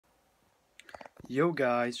Yo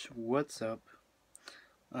guys, what's up?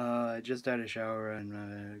 I just had a shower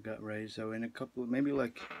and got ready. So in a couple, maybe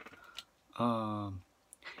um,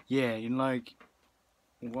 yeah, in like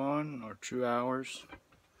 1 or 2 hours,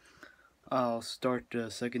 I'll start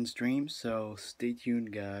the second stream. So stay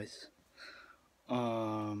tuned, guys.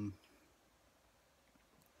 Um,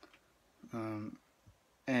 um,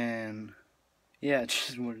 and yeah,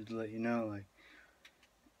 just wanted to let you know,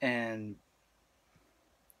 and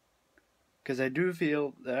because I do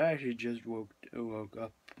feel that I actually just woke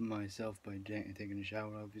up myself by taking a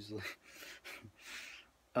shower, obviously.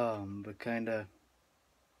 But kind of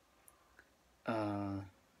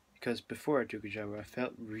because before I took a shower, I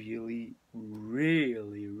felt really,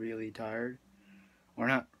 really, really tired. Or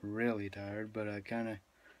not really tired, but I kind of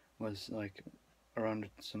was like around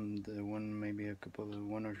maybe a couple of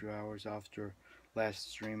 1 or 2 hours after last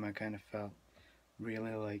stream. I kind of felt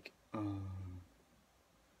really like, am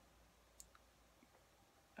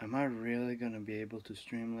I really gonna be able to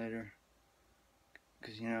stream later?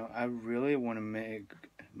 Because I really want to make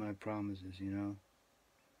my promises.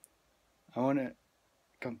 I want to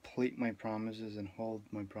complete my promises and hold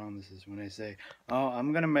my promises. When I say, oh,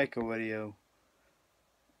 I'm gonna make a video,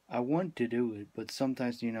 I want to do it, but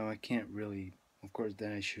sometimes I can't really. Of course,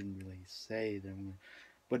 then I shouldn't really say them.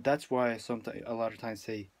 But that's why I sometimes a lot of times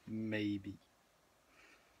say maybe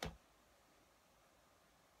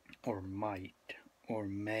or might or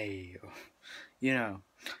may, you know.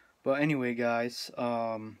 But anyway, guys,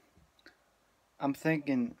 I'm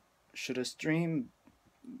thinking, should I stream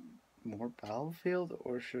more Battlefield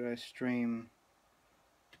or should I stream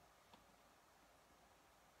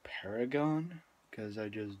Paragon? Because I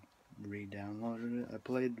just re-downloaded it. I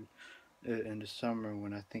played it in the summer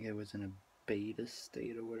when I think it was in a beta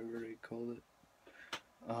state or whatever they call it.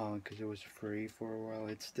 Because it was free for a while.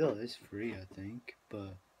 It still is free, I think.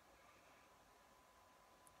 But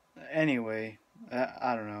anyway,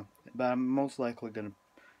 I don't know. But I'm most likely gonna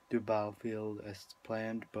do Battlefield as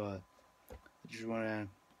planned. But I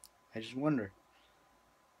just wonder,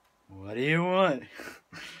 what do you want?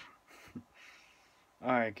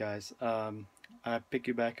 All right, guys. I pick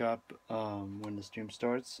you back up when the stream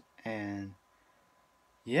starts, and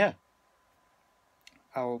yeah,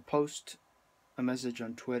 I will post a message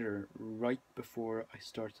on Twitter right before I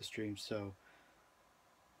start the stream. So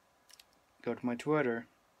go to my Twitter,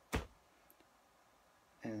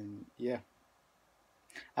 and yeah.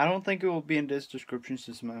 I don't think it will be in this description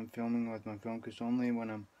since I'm filming with my phone, because only when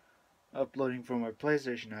I'm uploading from my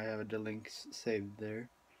PlayStation I have the links saved there,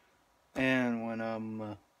 and when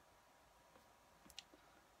I'm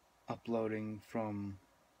uploading from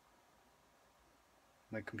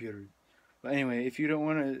my computer. But anyway, if you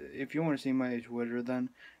want to see my Twitter, then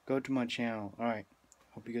go to my channel. All right.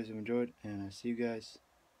 Hope you guys have enjoyed, and I'll see you guys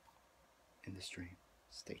in the stream.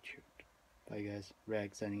 Stay tuned. Bye, guys.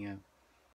 Rag signing out.